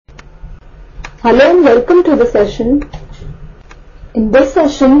Hello and welcome to the session. In this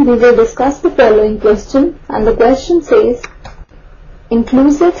session, we will discuss the following question, and the question says,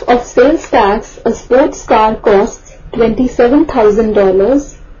 inclusive of sales tax, a sports car costs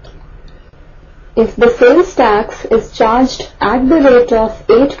 $27,000. If the sales tax is charged at the rate of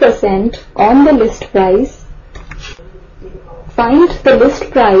 8% on the list price, find the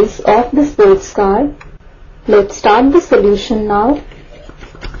list price of the sports car. Let's start the solution now.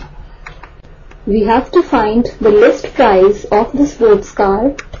 We have to find the list price of the sports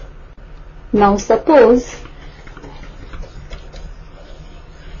car. Now suppose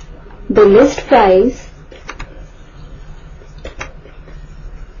the list price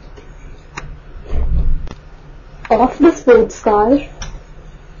of the sports car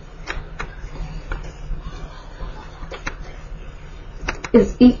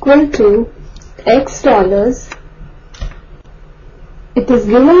is equal to X dollars. It is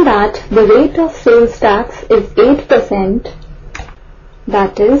given that the rate of sales tax is 8%,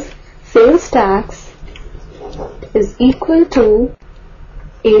 that is, sales tax is equal to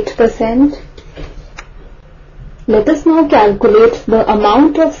 8%. Let us now calculate the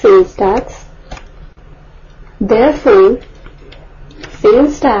amount of sales tax. Therefore,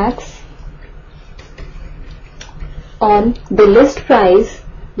 sales tax on the list price,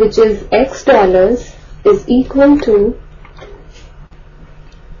 which is X dollars, is equal to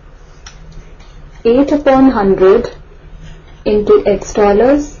 8 upon 100 into X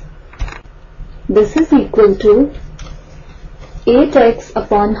dollars. This is equal to 8x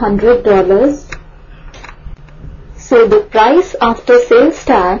upon $100. So the price after sales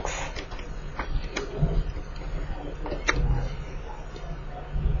tax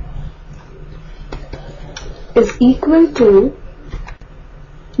is equal to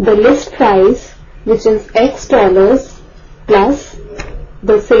the list price, which is X dollars, plus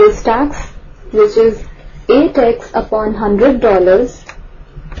the sales tax, which is 8x upon $100.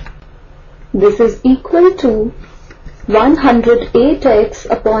 This is equal to 108x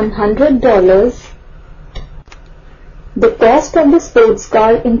upon $100. The cost of the sports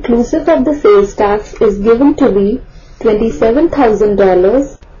car inclusive of the sales tax is given to be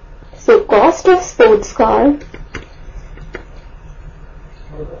 $27,000. So cost of sports car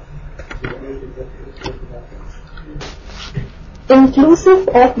inclusive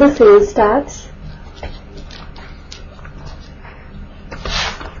of the sales tax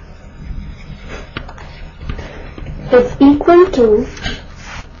is equal to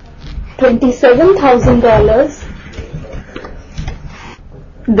 $27,000.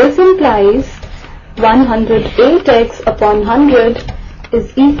 This implies 108x upon 100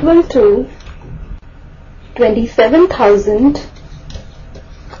 is equal to 27,000.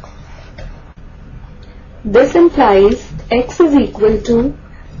 This implies X is equal to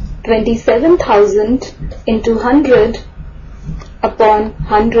 27,000 into 100 upon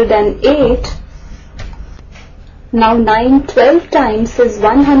 108. Now 912 times is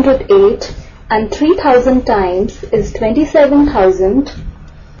 108 and 3000 times is 27,000.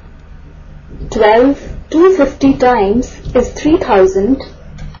 250 times is 3000.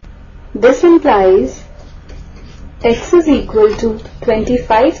 This implies X is equal to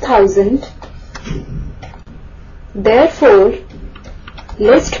 25,000. Therefore,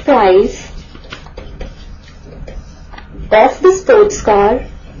 list price of the sports car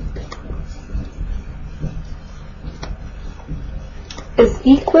is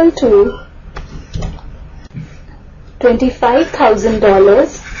equal to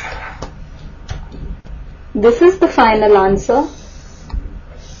 $25,000. This is the final answer.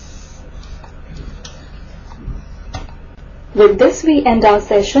 With this we end our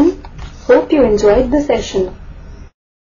session. Hope you enjoyed the session.